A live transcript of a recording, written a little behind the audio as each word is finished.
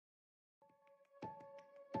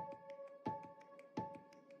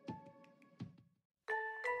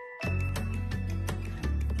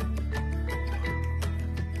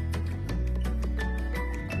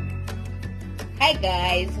Hi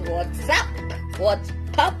guys, what's up? What's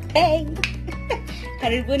popping?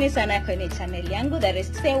 Karibuni sana kwenye channel yangu. That is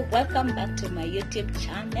to say, welcome back to my YouTube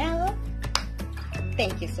channel.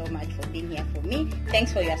 Thank you so much for being here for me.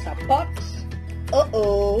 Thanks for your support.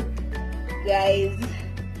 Guys,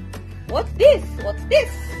 what's this?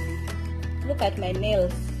 Look at my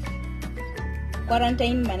nails.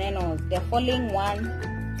 Quarantine maneno, they're falling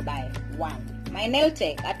one by one. My nail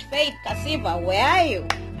tech at Faith Kasiva, where are you?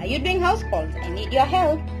 Are you doing house calls? I need your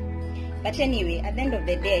help. But anyway, at the end of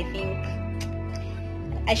the day, I think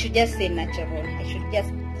I should just say natural. I should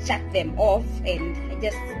just shut them off and I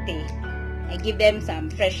just stay. I give them some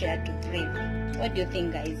fresh air to breathe. What do you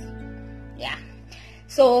think, guys? Yeah.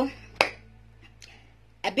 So,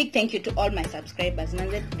 a big thank you to all my subscribers.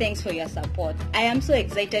 Thanks for your support. I am so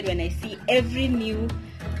excited when I see every new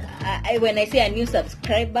when I see a new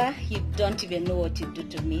subscriber. You don't even know what you do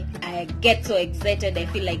to me. I get so excited. I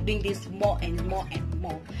feel like doing this more and more and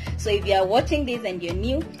more. So if you are watching this and you're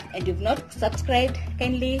new and you've not subscribed,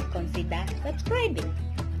 kindly consider subscribing,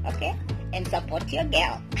 okay, and support your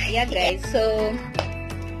girl. Yeah guys, so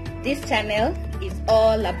this channel is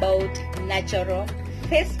all about natural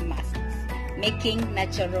face masks, making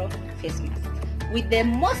natural face masks with the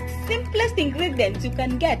most simplest ingredients you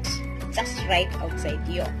can get just right outside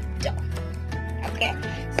your door. Okay,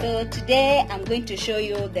 so today I'm going to show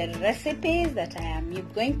you the recipes that I am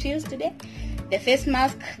going to use today, the face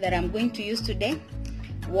mask that I'm going to use today,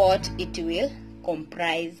 what it will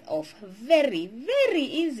comprise of. Very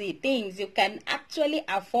easy things you can actually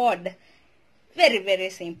afford, very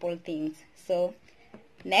simple things. So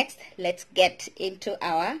next, let's get into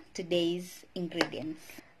our today's ingredients.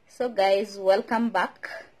 So guys, welcome back.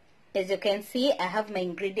 As you can see, I have my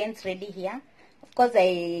ingredients ready here. Of course,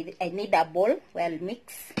 I need a bowl where I'll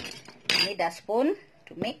mix. I need a spoon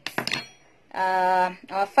to mix.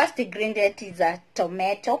 Our first ingredient is a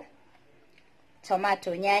tomato,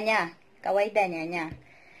 nyanya, kawaida nyanya.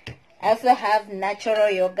 I also have natural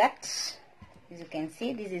yogurt. As you can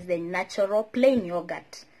see, this is the natural plain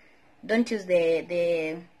yogurt. Don't use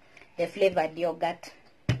the flavored yogurt.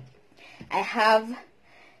 I have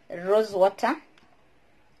rose water.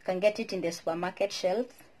 You can get it in the supermarket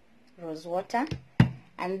shelves. Rose water.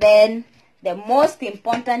 And then the most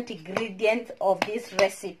important ingredient of this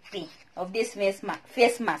recipe, of this face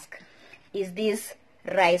mask, is this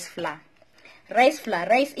rice flour. Rice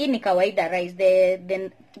in kawaida rice,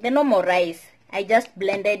 the normal rice. I just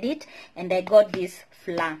blended it and I got this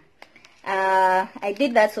flour. I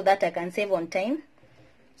did that so that I can save on time,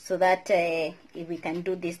 so that if we can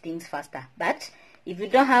do these things faster. But if you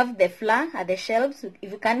don't have the flour at the shelves,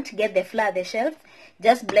 if you can't get the flour at the shelves,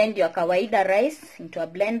 just blend your kawaida rice into a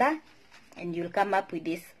blender and you'll come up with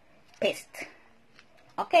this paste.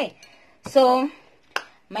 Okay, so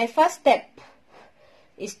my first step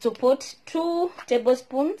is to put 2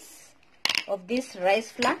 tablespoons of this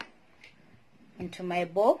rice flour into my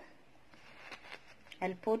bowl.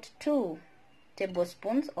 I'll put 2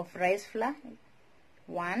 tablespoons of rice flour.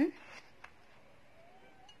 1,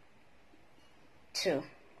 2.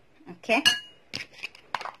 Okay.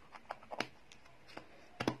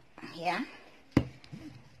 Yeah.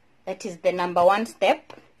 That is the number 1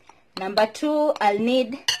 step. Number 2, I'll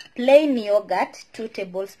need plain yogurt, 2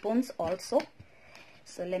 tablespoons also.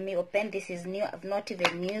 So let me open. This is new. I've not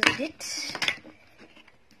even used it.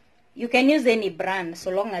 You can use any brand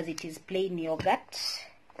so long as it is plain yogurt.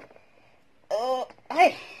 Oh,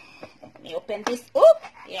 hey. Let me open this. Oh,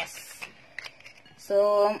 yes.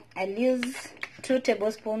 So I'll use 2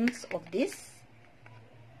 tablespoons of this.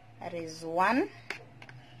 That is 1.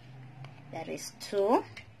 That is 2.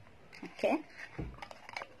 Okay.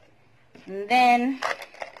 And then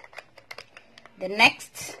the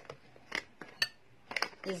next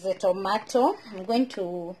is the tomato. I'm going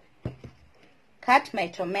to cut my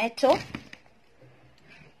tomato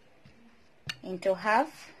into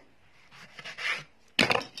half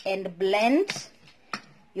and blend.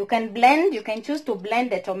 You can blend, you can choose to blend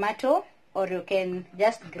the tomato, or you can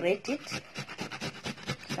just grate it.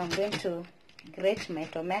 So I'm going to grate my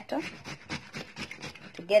tomato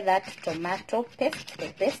to get that tomato paste, the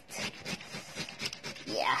paste.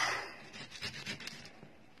 Yeah.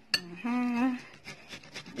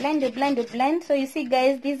 Blend. So you see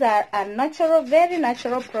guys, these are natural, very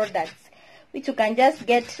natural products which you can just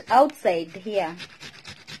get outside here,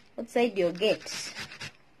 outside your gate,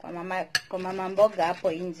 kwa mama mboga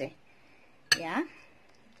hapo nje. Yeah.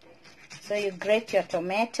 So you grate your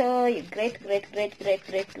tomato, you grate.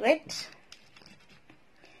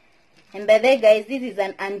 And by the way guys, this is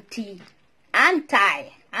an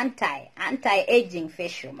anti-aging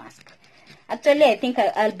facial mask. Actually, I think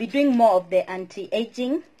I'll be doing more of the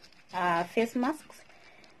anti-aging face masks,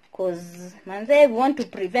 because we want to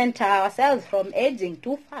prevent ourselves from aging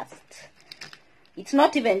too fast. It's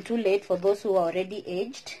not even too late for those who are already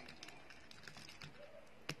aged.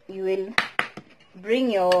 You will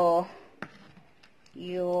bring your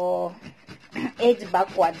age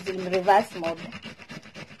backwards in reverse mode.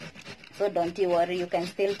 So don't you worry, you can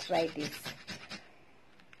still try this.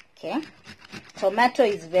 Okay, tomato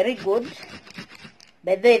is very good,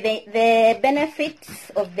 but the benefits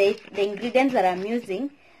of the ingredients that I'm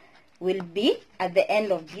using will be at the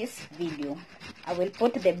end of this video. I will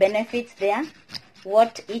put the benefits there,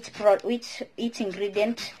 what each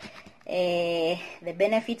ingredient, the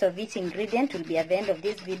benefits of each ingredient will be at the end of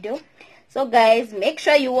this video. So guys, make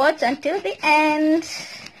sure you watch until the end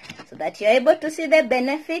so that you're able to see the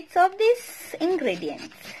benefits of this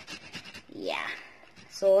ingredient. Yeah,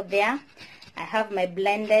 so there I have my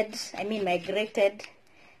my grated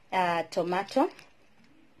tomato.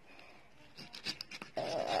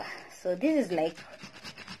 So this is like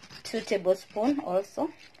 2 tablespoons also,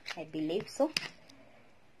 I believe so.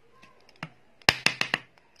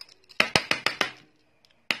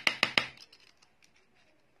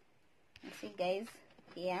 You see guys,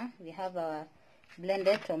 here we have our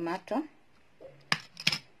blended tomato,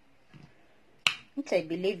 which I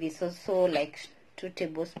believe is also like 2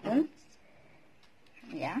 tablespoons.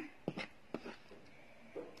 Yeah,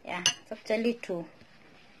 it's actually 2.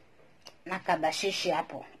 Nakabashishi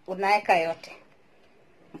hapo unaweka yote.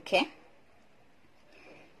 Okay,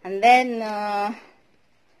 and then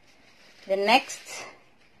the next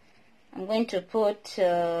I'm going to put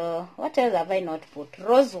what else have I not put?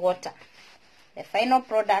 Rose water. The final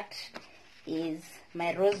product is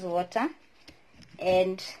my rose water,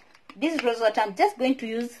 and this rose water I'm just going to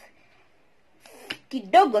use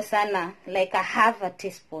kidogo sana, like a half a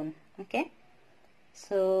teaspoon. Okay,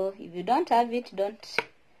 so if you don't have it, don't.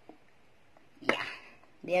 Yeah,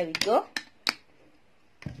 there we go.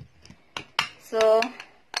 So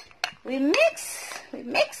we mix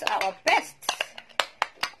our paste.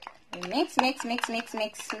 We mix our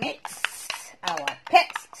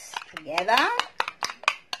paste together.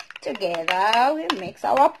 We mix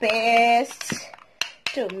our paste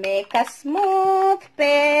to make a smooth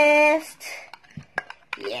paste.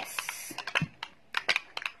 Yes,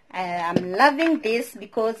 I'm loving this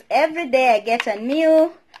because every day I get a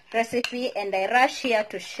new recipe and I rush here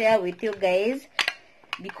to share with you guys,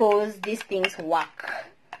 because these things work.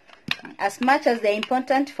 As much as they're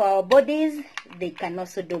important for our bodies, they can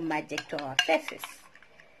also do magic to our faces.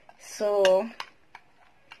 So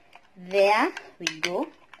there we go.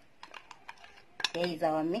 There is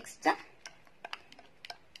our mixture,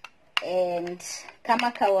 and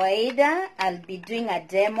kama kawaida, I'll be doing a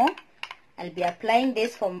demo. I'll be applying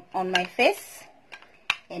this on my face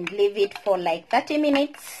and leave it for like 30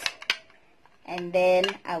 minutes, and then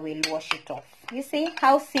I will wash it off. You see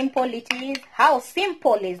how simple it is? How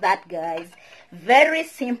simple is that, guys? Very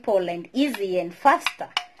simple and easy and faster.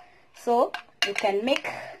 So you can make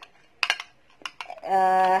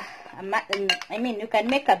you can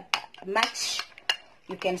make a match.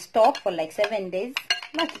 You can store for like 7 days.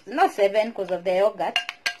 Not 7 because of the yogurt.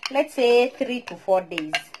 Let's say 3 to 4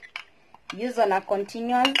 days. Use on a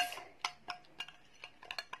continuous.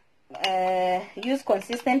 Use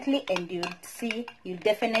consistently, and you'll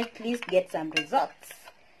definitely get some results.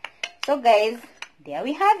 So guys, there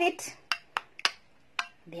we have it.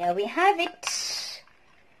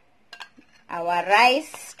 Our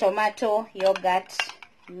rice, tomato, yogurt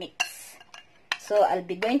mix. So I'll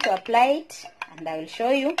be going to apply it and I will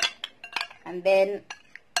show you, and then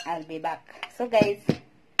I'll be back. So guys,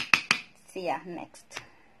 see ya next.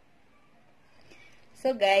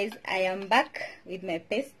 So guys, I am back with my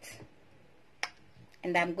paste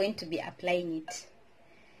and I'm going to be applying it.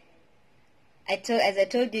 As I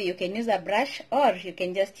told you, you can use a brush or you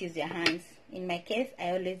can just use your hands. In my case, I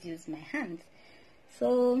always use my hands.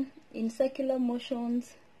 So in circular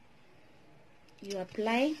motions, you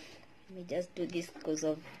apply. Let me just do this because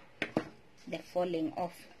of the falling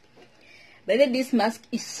off. But this mask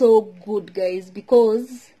is so good, guys,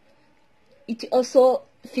 because it also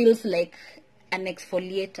feels like an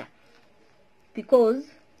exfoliator because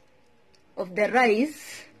of the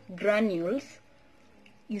rice granules.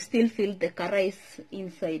 You still feel the rice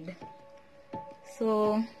inside,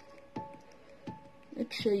 so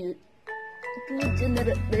make sure you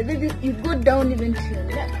you go down even to your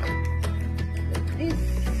neck like this.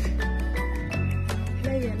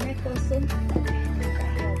 Apply your neck also.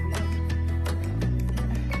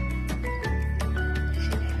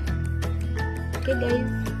 Okay guys,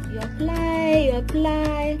 you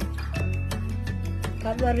apply,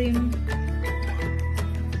 covering,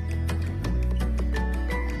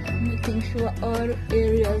 making sure all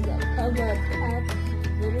areas are covered up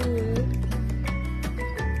very well.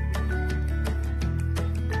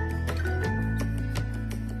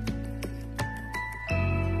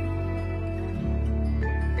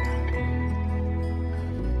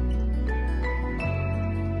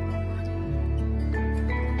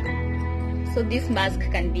 So this mask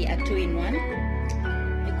can be a 2-in-1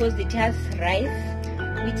 because it has rice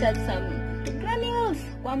which has some granules,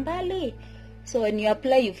 kwambali. So when you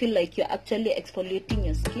apply, you feel like you're actually exfoliating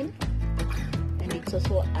your skin, and it's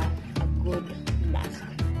also a good mask.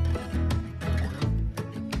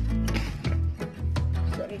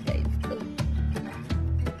 Sorry guys. So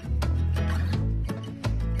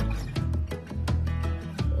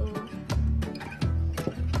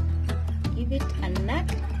give it a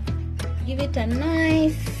nut. Give it a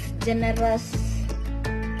nice, generous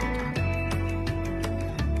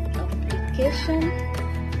application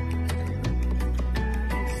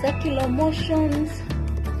in circular motions.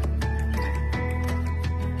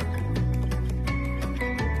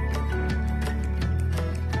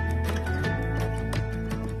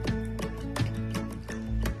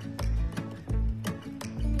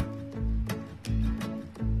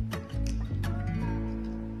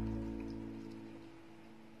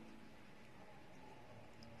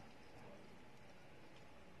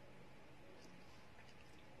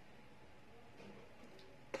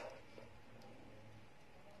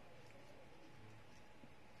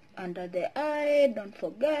 Under the eye, don't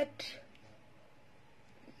forget.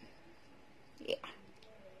 Yeah.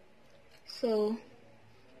 So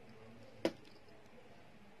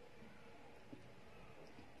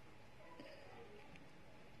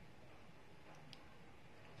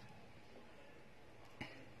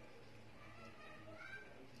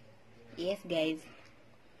yes guys,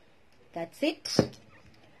 that's it.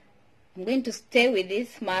 I'm going to stay with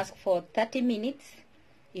this mask for 30 minutes.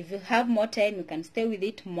 If you have more time, you can stay with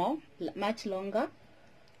it much longer,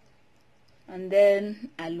 and then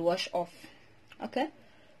I'll wash off. Okay,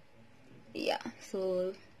 yeah,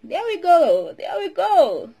 so there we go.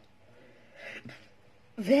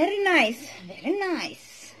 Very nice, very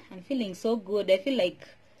nice. I'm feeling so good. I feel like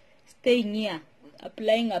staying here,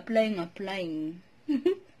 applying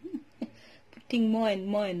putting more and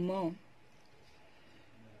more.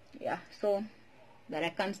 Yeah, so that I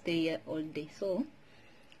can't stay here all day. So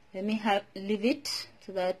let me leave it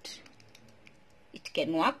so that it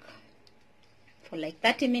can work for like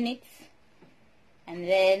 30 minutes, and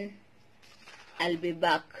then I'll be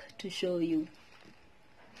back to show you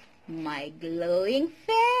my glowing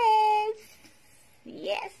face.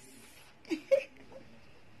 Yes.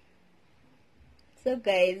 So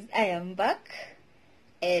guys, I am back,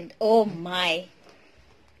 and oh my,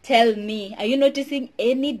 tell me, are you noticing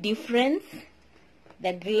any difference?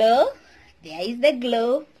 The glow, there is the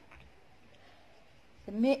glow.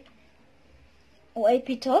 Let me wipe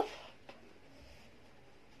it off.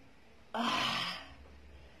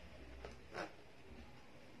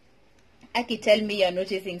 Aki, tell me you're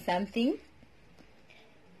noticing something.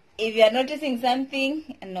 If you're noticing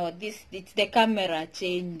something, no, it's the camera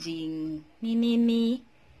changing.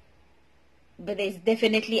 But there's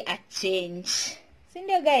definitely a change.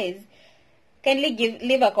 Sindio guys, kindly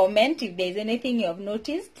leave a comment if there's anything you have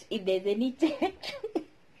noticed, if there's any change.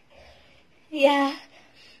 Yeah.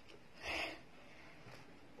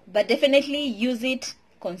 But definitely use it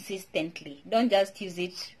consistently. Don't just use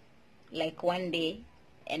it like one day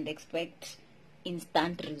and expect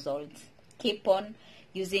instant results. Keep on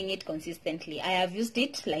using it consistently. I have used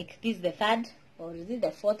it like this is the 3rd or is it the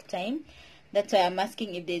 4th time. That's why I'm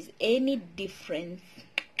asking if there's any difference.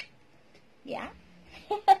 Yeah.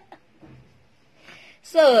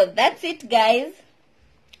 So that's it guys.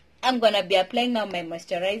 I'm gonna be applying now my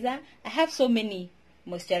moisturizer. I have so many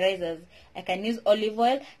moisturizers. I can use olive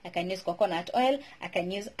oil, I can use coconut oil, I can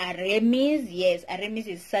use Aramis. Yes, Aramis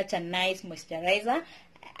is such a nice moisturizer.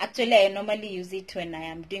 Actually, I normally use it when I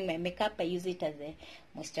am doing my makeup. I use it as a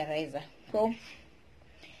moisturizer. So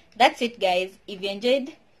that's it guys. If you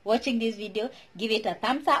enjoyed watching this video, give it a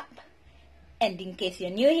thumbs up, and in case you're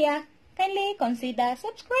new here, kindly consider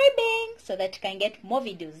subscribing so that you can get more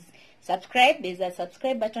videos. Subscribe, there's a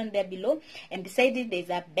subscribe button there below, and beside it there's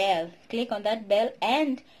a bell. Click on that bell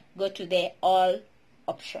and go to the all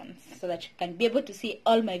options so that you can be able to see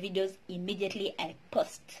all my videos immediately I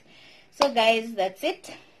post. So guys, that's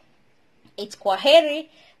it. It's kwaheri,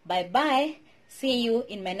 bye bye. See you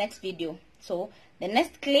in my next video. So the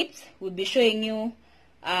next clips will be showing you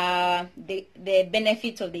the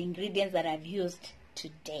benefits of the ingredients that I've used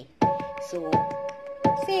today. So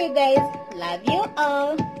See you guys. Love you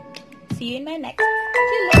all. See you in my next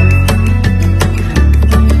video.